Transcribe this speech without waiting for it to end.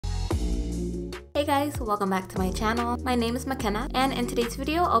Hey guys, welcome back to my channel. My name is McKenna, and in today's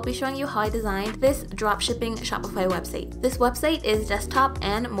video, I'll be showing you how I designed this dropshipping Shopify website. This website is desktop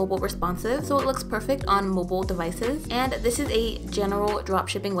and mobile responsive, so it looks perfect on mobile devices. And this is a general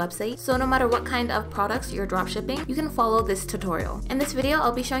dropshipping website, so no matter what kind of products you're dropshipping, you can follow this tutorial. In this video,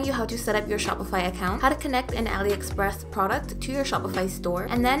 I'll be showing you how to set up your Shopify account, how to connect an AliExpress product to your Shopify store,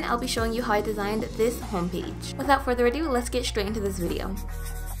 and then I'll be showing you how I designed this homepage. Without further ado, let's get straight into this video.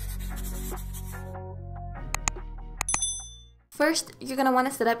 First, you're going to want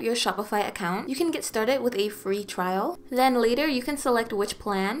to set up your Shopify account. You can get started with a free trial. Then later, you can select which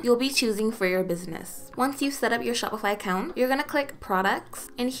plan you'll be choosing for your business. Once you've set up your Shopify account, you're going to click Products.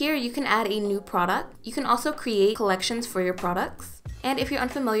 And here, you can add a new product. You can also create collections for your products. And if you're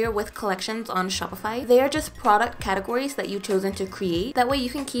unfamiliar with collections on Shopify, they are just product categories that you've chosen to create. That way, you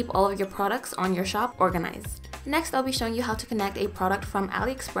can keep all of your products on your shop organized. Next, I'll be showing you how to connect a product from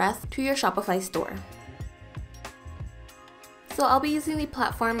AliExpress to your Shopify store. So I'll be using the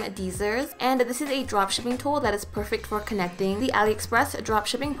platform Dsers, and this is a dropshipping tool that is perfect for connecting the AliExpress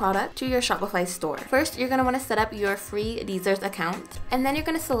dropshipping product to your Shopify store. First, you're going to want to set up your free Dsers account, and then you're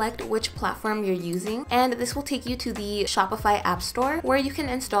going to select which platform you're using, and this will take you to the Shopify App Store where you can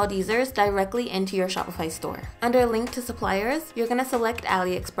install Dsers directly into your Shopify store. Under Link to Suppliers, you're going to select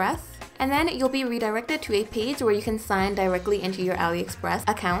AliExpress, and then you'll be redirected to a page where you can sign directly into your AliExpress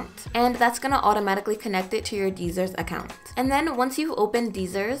account, and that's going to automatically connect it to your Dsers account. And then once you've opened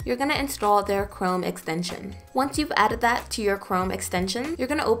Dsers, you're going to install their Chrome extension. Once you've added that to your Chrome extension, you're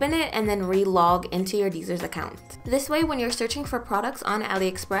going to open it and then re-log into your Dsers account. This way, when you're searching for products on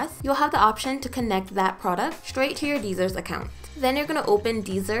AliExpress, you'll have the option to connect that product straight to your Dsers account. Then you're going to open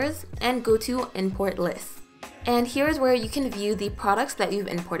Dsers and go to Import List. And here is where you can view the products that you've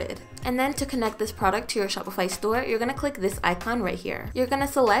imported. And then to connect this product to your Shopify store, you're going to click this icon right here. You're going to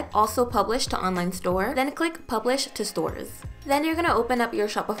select Also Publish to Online Store, then click Publish to Stores. Then you're going to open up your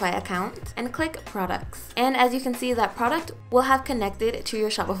Shopify account and click Products. And as you can see, that product will have connected to your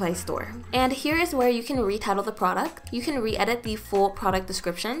Shopify store. And here is where you can retitle the product. You can re-edit the full product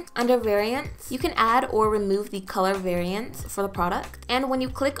description. Under Variants, you can add or remove the color variants for the product. And when you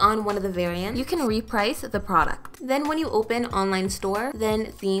click on one of the variants, you can reprice the product. Then when you open Online Store, then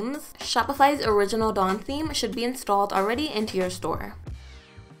Themes, Shopify's original Dawn theme should be installed already into your store.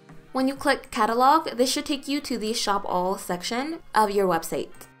 When you click Catalog, this should take you to the Shop All section of your website.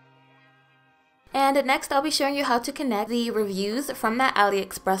 And next, I'll be showing you how to connect the reviews from that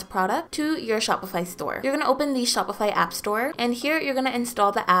AliExpress product to your Shopify store. You're going to open the Shopify App Store, and here you're going to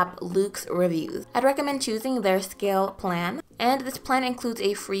install the app Loox Reviews. I'd recommend choosing their scale plan. And this plan includes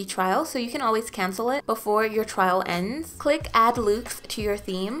a free trial, so you can always cancel it before your trial ends. Click Add Loox to your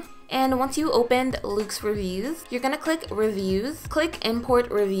theme. And once you opened Loox Reviews, you're going to click Reviews, click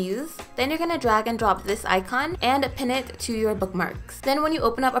Import Reviews, then you're going to drag and drop this icon and pin it to your bookmarks. Then when you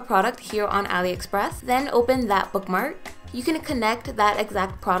open up a product here on AliExpress, then open that bookmark. You can connect that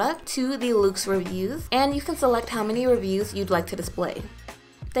exact product to the Loox Reviews, and you can select how many reviews you'd like to display.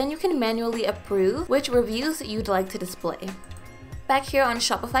 Then you can manually approve which reviews you'd like to display. Back here on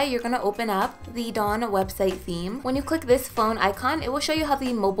Shopify, you're going to open up the Dawn website theme. When you click this phone icon, it will show you how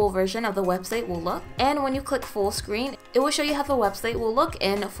the mobile version of the website will look. And when you click full screen, it will show you how the website will look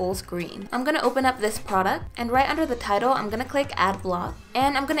in full screen. I'm going to open up this product, and right under the title, I'm going to click Add Block,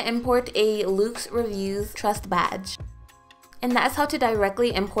 and I'm going to import a Loox Reviews Trust Badge. And that's how to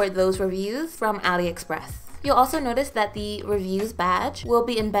directly import those reviews from AliExpress. You'll also notice that the reviews badge will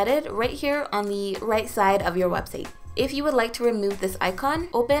be embedded right here on the right side of your website. If you would like to remove this icon,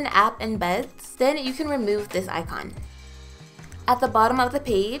 open App Embeds, then you can remove this icon. At the bottom of the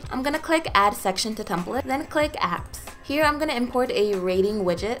page, I'm going to click Add Section to Template, then click Apps. Here I'm going to import a rating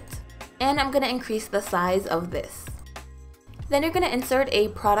widget, and I'm going to increase the size of this. Then you're going to insert a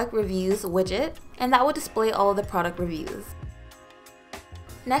product reviews widget, and that will display all of the product reviews.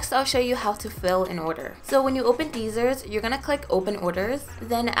 Next, I'll show you how to fill an order. So when you open Dsers, you're going to click Open Orders,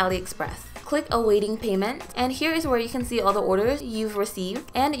 then AliExpress. Click Awaiting Payment, and here is where you can see all the orders you've received,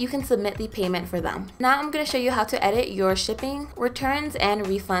 and you can submit the payment for them. Now I'm going to show you how to edit your shipping, returns, and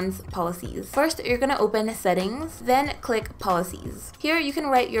refunds policies. First, you're going to open Settings, then click Policies. Here you can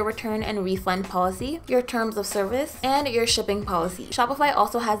write your return and refund policy, your terms of service, and your shipping policy. Shopify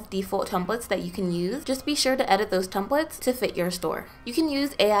also has default templates that you can use. Just be sure to edit those templates to fit your store. You can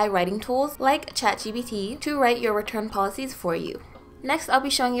use AI writing tools like ChatGPT to write your return policies for you. Next, I'll be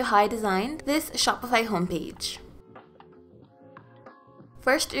showing you how I designed this Shopify homepage.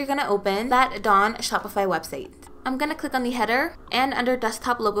 First, you're going to open that Dawn Shopify website. I'm going to click on the header, and under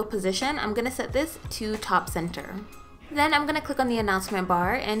desktop logo position, I'm going to set this to top center. Then I'm going to click on the announcement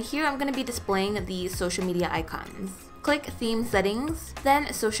bar, and here I'm going to be displaying the social media icons. Click Theme Settings,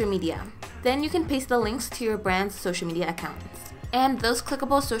 then Social Media. Then you can paste the links to your brand's social media accounts. And those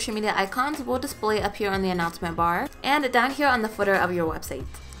clickable social media icons will display up here on the announcement bar and down here on the footer of your website.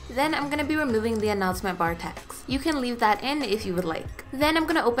 Then I'm going to be removing the announcement bar text. You can leave that in if you would like. Then I'm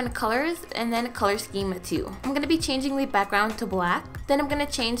going to open Colors and then Color Scheme 2. I'm going to be changing the background to black. Then I'm going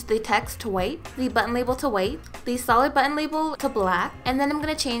to change the text to white, the button label to white, the solid button label to black, and then I'm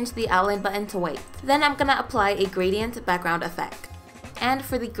going to change the outline button to white. Then I'm going to apply a gradient background effect. And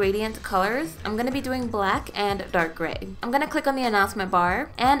for the gradient colors, I'm going to be doing black and dark gray. I'm going to click on the announcement bar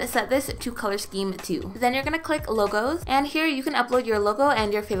and set this to Color Scheme 2. Then you're going to click Logos, and here you can upload your logo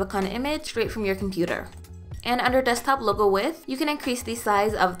and your favicon image straight from your computer. And under Desktop Logo Width, you can increase the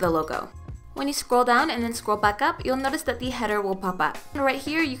size of the logo. When you scroll down and then scroll back up, you'll notice that the header will pop up. And right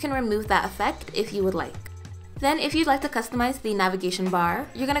here, you can remove that effect if you would like. Then if you'd like to customize the navigation bar,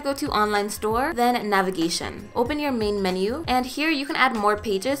 you're going to go to Online Store, then Navigation. Open your main menu, and here you can add more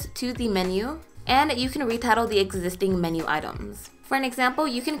pages to the menu, and you can retitle the existing menu items. For an example,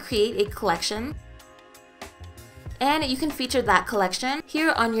 you can create a collection, and you can feature that collection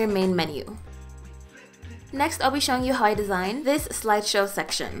here on your main menu. Next, I'll be showing you how I designed this slideshow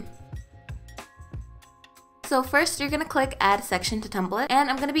section. So first, you're going to click Add Section to Template, and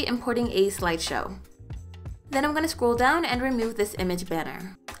I'm going to be importing a slideshow. Then I'm going to scroll down and remove this image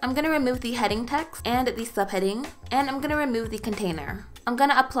banner. I'm going to remove the heading text and the subheading, and I'm going to remove the container. I'm going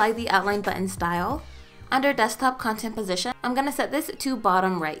to apply the outline button style. Under Desktop Content Position, I'm going to set this to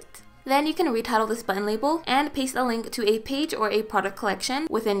bottom right. Then you can retitle this button label and paste a link to a page or a product collection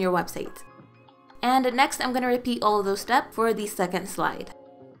within your website. And next, I'm going to repeat all of those steps for the second slide.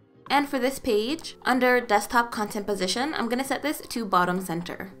 And for this page, under Desktop Content Position, I'm going to set this to bottom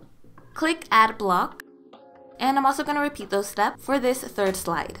center. Click Add Block. And I'm also going to repeat those steps for this third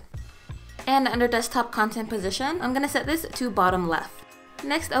slide. And under Desktop Content Position, I'm going to set this to bottom left.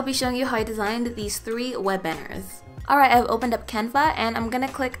 Next, I'll be showing you how I designed these 3 web banners. Alright, I've opened up Canva and I'm going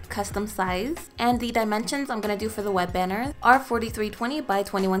to click Custom Size. And the dimensions I'm going to do for the web banners are 4320 by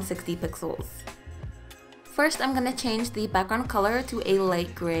 2160 pixels. First, I'm going to change the background color to a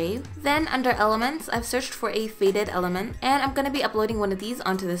light gray. Then under Elements, I've searched for a faded element, and I'm going to be uploading one of these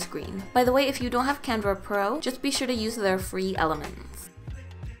onto the screen. By the way, if you don't have Canva Pro, just be sure to use their free elements.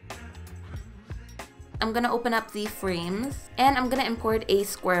 I'm going to open up the frames, and I'm going to import a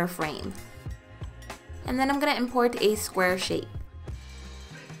square frame. And then I'm going to import a square shape.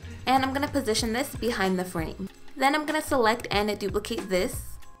 And I'm going to position this behind the frame. Then I'm going to select and duplicate this.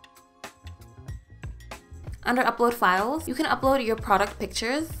 Under Upload Files, you can upload your product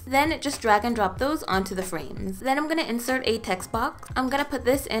pictures, then just drag and drop those onto the frames. Then I'm going to insert a text box. I'm going to put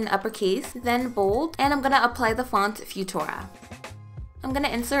this in uppercase, then bold, and I'm going to apply the font Futura. I'm going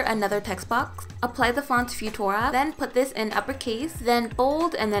to insert another text box, apply the font Futura, then put this in uppercase, then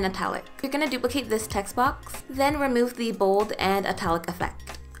bold, and then italic. You're going to duplicate this text box, then remove the bold and italic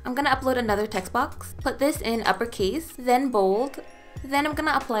effect. I'm going to upload another text box, put this in uppercase, then bold, then I'm going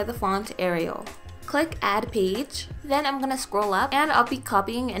to apply the font Arial. Click Add Page, then I'm going to scroll up and I'll be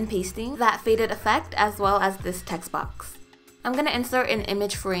copying and pasting that faded effect as well as this text box. I'm going to insert an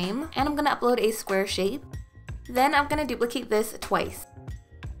image frame and I'm going to upload a square shape. Then I'm going to duplicate this twice.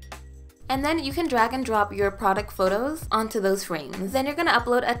 And then you can drag and drop your product photos onto those frames. Then you're going to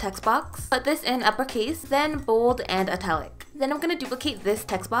upload a text box, put this in uppercase, then bold and italic. Then I'm going to duplicate this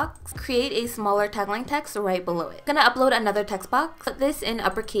text box, create a smaller tagline text right below it. I'm going to upload another text box, put this in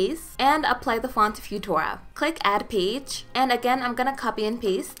uppercase, and apply the font Futura. Click Add Page, and again I'm going to copy and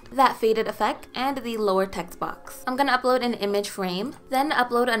paste that faded effect and the lower text box. I'm going to upload an image frame, then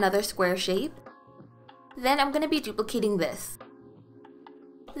upload another square shape. Then I'm going to be duplicating this.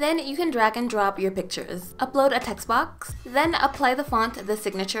 Then you can drag and drop your pictures. Upload a text box, then apply the font The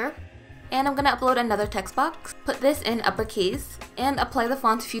Signature. And I'm going to upload another text box, put this in uppercase, and apply the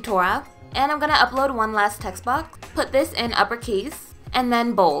font Futura. And I'm going to upload one last text box, put this in uppercase, and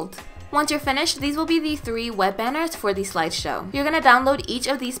then bold. Once you're finished, these will be the 3 web banners for the slideshow. You're going to download each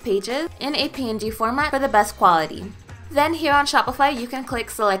of these pages in a PNG format for the best quality. Then here on Shopify, you can click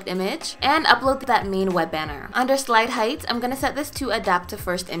Select Image and upload that main web banner. Under Slide Height, I'm going to set this to Adapt to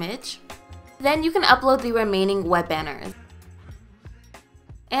First Image. Then you can upload the remaining web banners.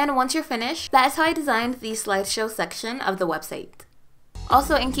 And once you're finished, that is how I designed the slideshow section of the website.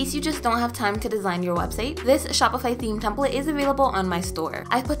 Also, in case you just don't have time to design your website, this Shopify theme template is available on my store.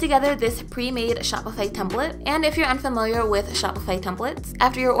 I've put together this pre-made Shopify template, and if you're unfamiliar with Shopify templates,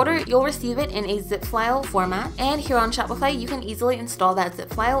 after your order, you'll receive it in a zip file format, and here on Shopify, you can easily install that zip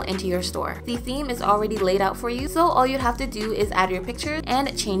file into your store. The theme is already laid out for you, so all you'd have to do is add your pictures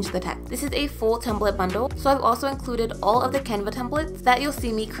and change the text. This is a full template bundle, so I've also included all of the Canva templates that you'll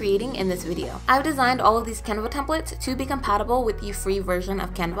see me creating in this video. I've designed all of these Canva templates to be compatible with the free version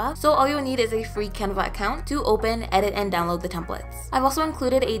of Canva, so all you'll need is a free Canva account to open, edit, and download the templates. I've also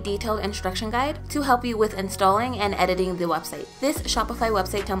included a detailed instruction guide to help you with installing and editing the website. This Shopify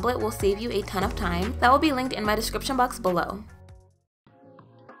website template will save you a ton of time. That will be linked in my description box below.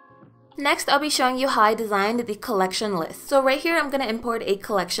 Next, I'll be showing you how I designed the collection list. So right here, I'm going to import a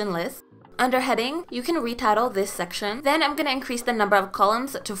collection list. Under heading, you can retitle this section. Then I'm going to increase the number of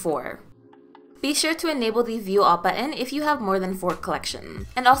columns to 4. Be sure to enable the View All button if you have more than 4 collections.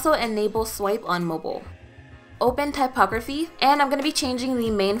 And also enable Swipe on mobile. Open typography, and I'm going to be changing the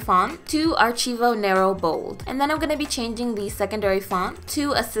main font to Archivo Narrow Bold. And then I'm going to be changing the secondary font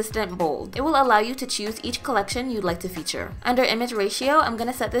to Assistant Bold. It will allow you to choose each collection you'd like to feature. Under image ratio, I'm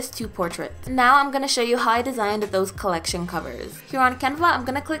going to set this to portrait. Now I'm going to show you how I designed those collection covers. Here on Canva, I'm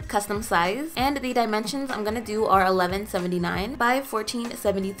going to click custom size, and the dimensions I'm going to do are 1179 by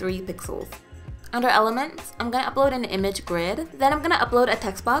 1473 pixels. Under elements, I'm going to upload an image grid, then I'm going to upload a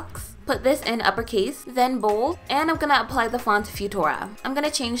text box, put this in uppercase, then bold, and I'm going to apply the font Futura. I'm going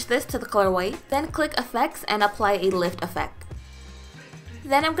to change this to the color white, then click effects and apply a lift effect.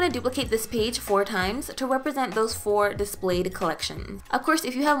 Then I'm going to duplicate this page 4 times to represent those 4 displayed collections. Of course,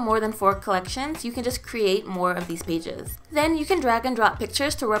 if you have more than 4 collections, you can just create more of these pages. Then you can drag and drop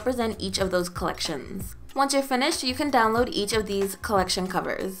pictures to represent each of those collections. Once you're finished, you can download each of these collection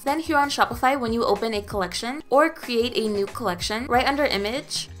covers. Then here on Shopify, when you open a collection or create a new collection, right under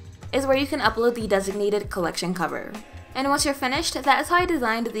image is where you can upload the designated collection cover. And once you're finished, that is how I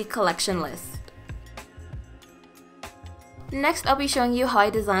designed the collection list. Next, I'll be showing you how I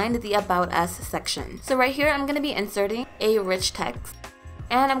designed the About Us section. So right here, I'm going to be inserting a rich text,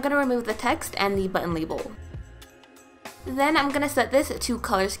 and I'm going to remove the text and the button label. Then I'm going to set this to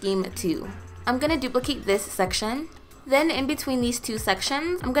color scheme 2. I'm going to duplicate this section. Then in between these 2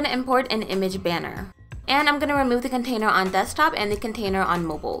 sections, I'm going to import an image banner. And I'm going to remove the container on desktop and the container on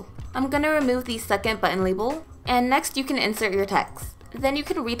mobile. I'm going to remove the second button label. And next, you can insert your text. Then you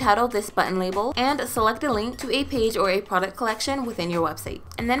can retitle this button label and select a link to a page or a product collection within your website.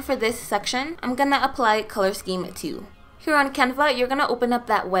 And then for this section, I'm going to apply color scheme 2. Here on Canva, you're going to open up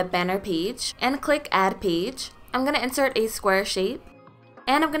that web banner page and click Add Page. I'm going to insert a square shape.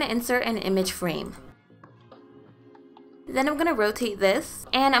 And I'm going to insert an image frame. Then I'm going to rotate this,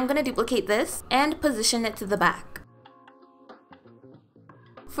 and I'm going to duplicate this and position it to the back.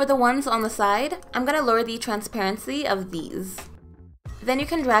 For the ones on the side, I'm going to lower the transparency of these. Then you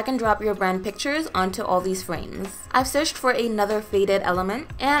can drag and drop your brand pictures onto all these frames. I've searched for another faded element,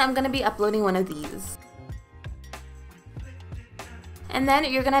 and I'm going to be uploading one of these. And then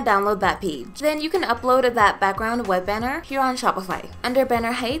you're going to download that page. Then you can upload that background web banner here on Shopify. Under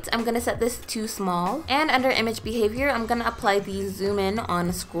banner height, I'm going to set this to small. And under image behavior, I'm going to apply the zoom in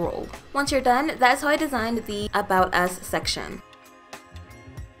on scroll. Once you're done, that's how I designed the About Us section.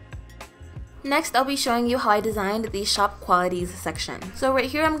 Next, I'll be showing you how I designed the shop qualities section. So right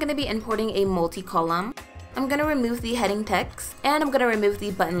here, I'm going to be importing a multi-column. I'm going to remove the heading text, and I'm going to remove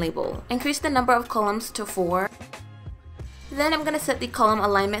the button label. Increase the number of columns to 4. Then I'm going to set the column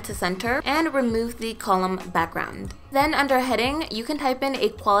alignment to center and remove the column background. Then under heading, you can type in a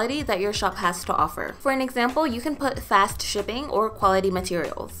quality that your shop has to offer. For an example, you can put fast shipping or quality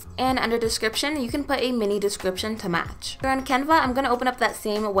materials. And under description, you can put a mini description to match. Here on Canva, I'm going to open up that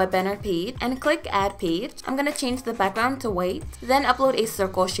same web banner page and click Add Page. I'm going to change the background to white, then upload a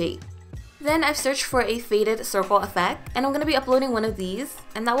circle shape. Then I've searched for a faded circle effect, and I'm going to be uploading one of these,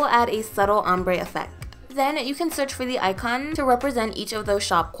 and that will add a subtle ombre effect. Then you can search for the icon to represent each of those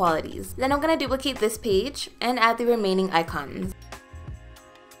shop qualities. Then I'm going to duplicate this page and add the remaining icons.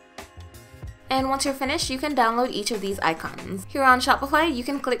 And once you're finished, you can download each of these icons. Here on Shopify, you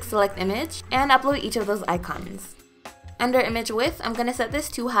can click Select Image and upload each of those icons. Under image width, I'm going to set this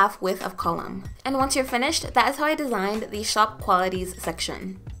to half width of column. And once you're finished, that is how I designed the shop qualities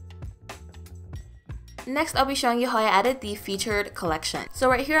section. Next, I'll be showing you how I added the featured collection. So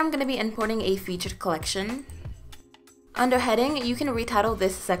right here, I'm going to be importing a featured collection. Under heading, you can retitle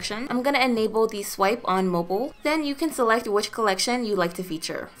this section. I'm going to enable the swipe on mobile. Then you can select which collection you'd like to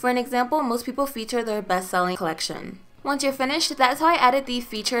feature. For an example, most people feature their best-selling collection. Once you're finished, that's how I added the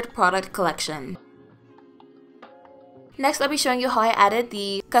featured product collection. Next, I'll be showing you how I added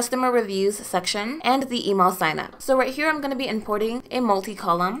the customer reviews section and the email sign up. So right here, I'm going to be importing a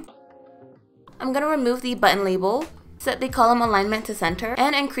multi-column. I'm going to remove the button label, set the column alignment to center,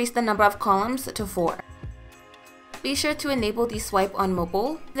 and increase the number of columns to 4. Be sure to enable the swipe on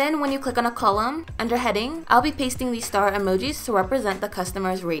mobile. Then when you click on a column, under heading, I'll be pasting the star emojis to represent the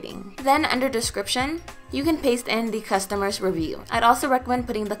customer's rating. Then under description, you can paste in the customer's review. I'd also recommend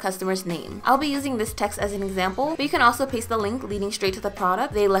putting the customer's name. I'll be using this text as an example, but you can also paste the link leading straight to the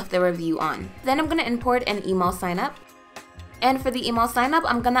product they left their review on. Then I'm going to import an email sign up. And for the email sign up,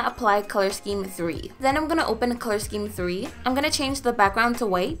 I'm going to apply color scheme 3. Then I'm going to open color scheme 3. I'm going to change the background to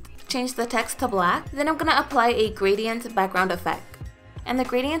white, change the text to black. Then I'm going to apply a gradient background effect. And the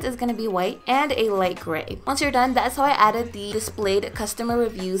gradient is going to be white and a light gray. Once you're done, that's how I added the displayed customer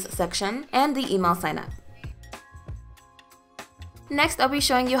reviews section and the email sign up. Next, I'll be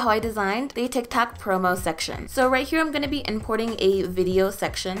showing you how I designed the TikTok promo section. So right here, I'm going to be importing a video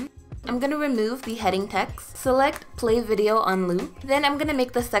section. I'm going to remove the heading text, select play video on loop, then I'm going to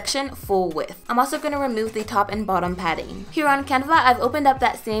make the section full width. I'm also going to remove the top and bottom padding. Here on Canva, I've opened up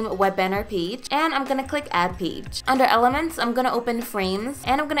that same web banner page and I'm going to click add page. Under elements, I'm going to open frames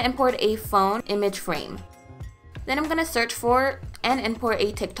and I'm going to import a phone image frame. Then I'm going to search for and import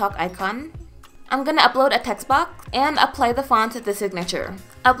a TikTok icon. I'm going to upload a text box and apply the font to the signature.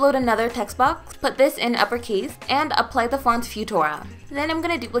 Upload another text box, put this in uppercase, and apply the font Futura. Then I'm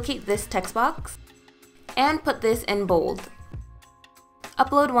going to duplicate this text box and put this in bold.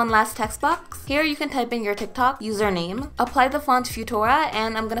 Upload one last text box. Here you can type in your TikTok username. Apply the font Futura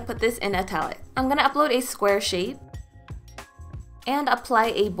and I'm going to put this in italic. I'm going to upload a square shape and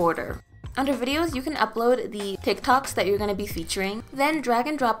apply a border. Under videos, you can upload the TikToks that you're going to be featuring, then drag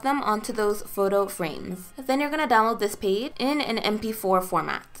and drop them onto those photo frames. Then you're going to download this page in an MP4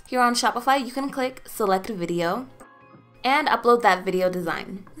 format. Here on Shopify, you can click select video and upload that video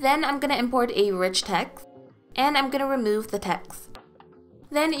design. Then I'm going to import a rich text and I'm going to remove the text.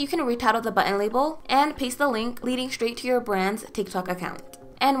 Then you can retitle the button label and paste the link leading straight to your brand's TikTok account.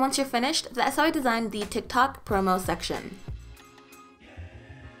 And once you're finished, that's how I designed the TikTok promo section.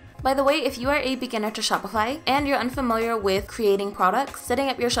 By the way, if you are a beginner to Shopify and you're unfamiliar with creating products, setting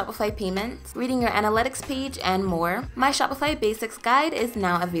up your Shopify payments, reading your analytics page, and more, my Shopify Basics guide is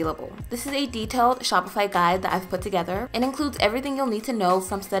now available. This is a detailed Shopify guide that I've put together. It includes everything you'll need to know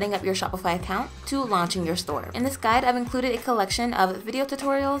from setting up your Shopify account to launching your store. In this guide, I've included a collection of video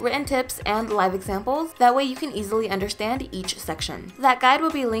tutorials, written tips, and live examples. That way you can easily understand each section. That guide will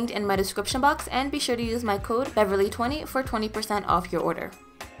be linked in my description box, and be sure to use my code Beverly20 for 20% off your order.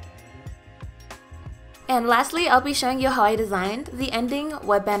 And lastly, I'll be showing you how I designed the ending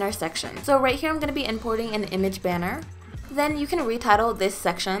web banner section. So right here, I'm going to be importing an image banner. Then you can retitle this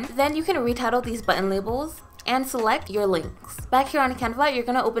section. Then you can retitle these button labels and select your links. Back here on Canva, you're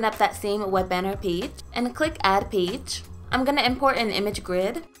going to open up that same web banner page and click add page. I'm going to import an image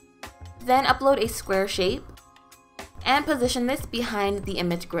grid, then upload a square shape and position this behind the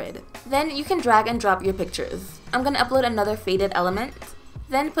image grid. Then you can drag and drop your pictures. I'm going to upload another faded element.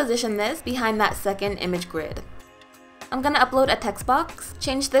 Then position this behind that second image grid. I'm going to upload a text box,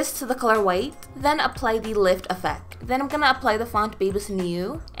 change this to the color white, then apply the lift effect. Then I'm going to apply the font Babus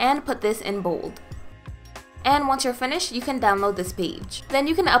New and put this in bold. And once you're finished, you can download this page. Then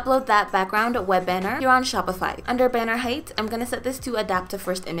you can upload that background web banner here on Shopify. Under banner height, I'm going to set this to adapt to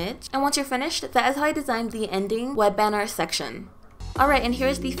first image. And once you're finished, that is how I designed the ending web banner section. Alright, and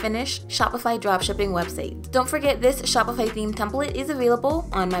here's the finished Shopify dropshipping website. Don't forget, this Shopify theme template is available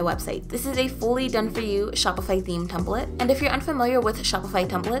on my website. This is a fully done-for-you Shopify theme template, and if you're unfamiliar with Shopify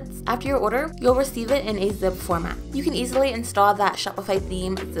templates, after your order, you'll receive it in a zip format. You can easily install that Shopify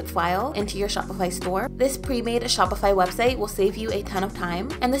theme zip file into your Shopify store. This pre-made Shopify website will save you a ton of time,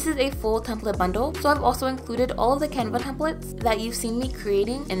 and this is a full template bundle, so I've also included all of the Canva templates that you've seen me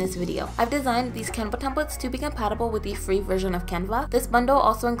creating in this video. I've designed these Canva templates to be compatible with the free version of Canva. This bundle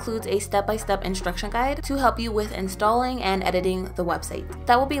also includes a step-by-step instruction guide to help you with installing and editing the website.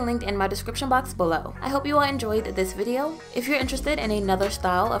 That will be linked in my description box below. I hope you all enjoyed this video. If you're interested in another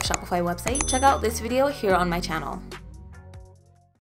style of Shopify website, check out this video here on my channel.